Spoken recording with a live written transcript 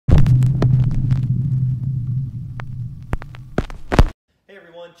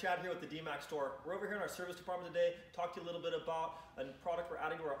everyone, Chad here with the Duramax store. We're over here in our service department today, talk to you a little bit about a product we're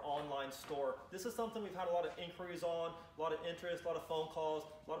adding to our online store. This is something we've had a lot of inquiries on, a lot of interest, a lot of phone calls,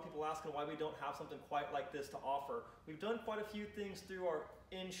 a lot of people asking why we don't have something quite like this to offer. We've done quite a few things through our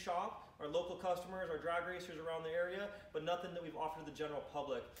in-shop, our local customers, our drag racers around the area, but nothing that we've offered to the general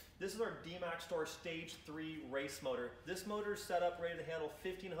public. This is our Duramax store Stage 3 race motor. This motor is set up ready to handle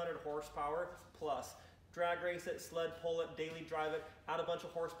 1,500 horsepower plus. Drag race it, sled pull it, daily drive it, add a bunch of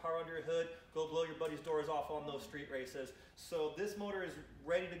horsepower under your hood, go blow your buddies' doors off on those street races. So this motor is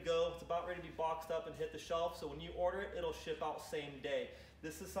ready to go. It's about ready to be boxed up and hit the shelf. So when you order it, it'll ship out same day.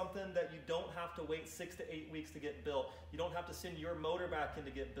 This is something that you don't have to wait 6 to 8 weeks to get built. You don't have to send your motor back in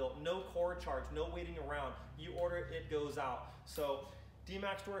to get built. No core charge, no waiting around. You order it, it goes out. So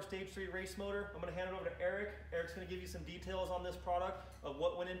Duramax store Stage 3 race motor. I'm going to hand it over to Eric. Eric's going to give you some details on this product, of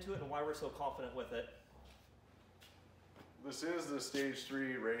what went into it and why we're so confident with it. This is the Stage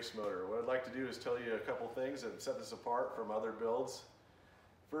 3 race motor. What I'd like to do is tell you a couple things and set this apart from other builds.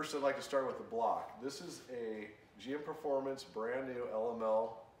 First, I'd like to start with the block. This is a GM Performance brand new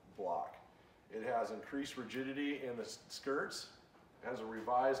LML block. It has increased rigidity in the skirts, has a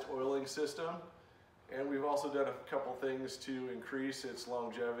revised oiling system, and we've also done a couple things to increase its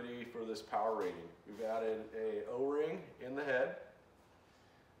longevity for this power rating. We've added a O-ring in the head.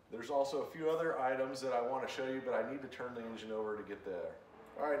 There's also a few other items that I want to show you, but I need to turn the engine over to get there.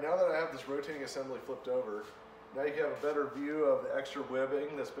 All right, now that I have this rotating assembly flipped over, now you can have a better view of the extra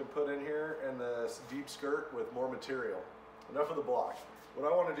webbing that's been put in here and the deep skirt with more material. Enough of the block. What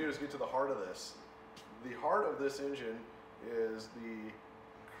I want to do is get to the heart of this. The heart of this engine is the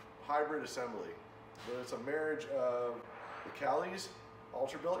hybrid assembly. It's a marriage of the Callie's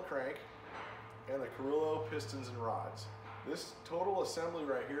Ultra Billet crank and the Carrillo pistons and rods. This total assembly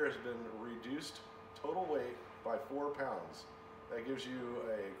right here has been reduced total weight by 4 pounds. That gives you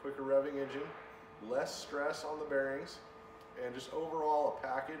a quicker revving engine, less stress on the bearings, and just overall a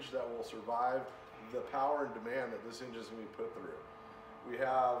package that will survive the power and demand that this engine is going to be put through. We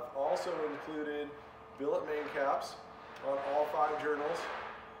have also included billet main caps on all 5 journals,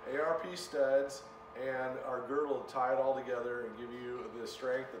 ARP studs, and our girdle to tie it all together and give you the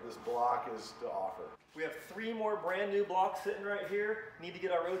strength that this block is to offer. We have 3 more brand new blocks sitting right here. Need to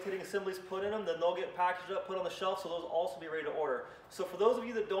get our rotating assemblies put in them, then they'll get packaged up, put on the shelf, so those will also be ready to order. So for those of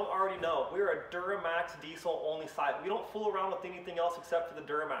you that don't already know, we're a Duramax diesel only site. We don't fool around with anything else except for the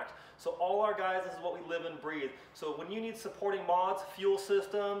Duramax. So all our guys, this is what we live and breathe. So when you need supporting mods, fuel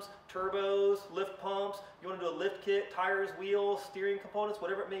systems, turbos, lift pumps, you want to do a lift kit, tires, wheels, steering components,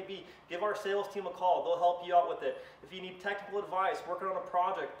 whatever it may be, give our sales team a call. They'll help you out with it. If you need technical advice, working on a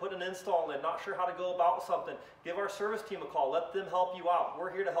project, putting an install in, not sure how to go about something, give our service team a call. Let them help you out.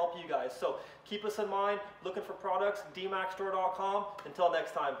 We're here to help you guys. So keep us in mind, looking for products, duramaxstore.com. Until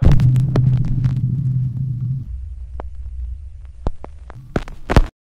next time.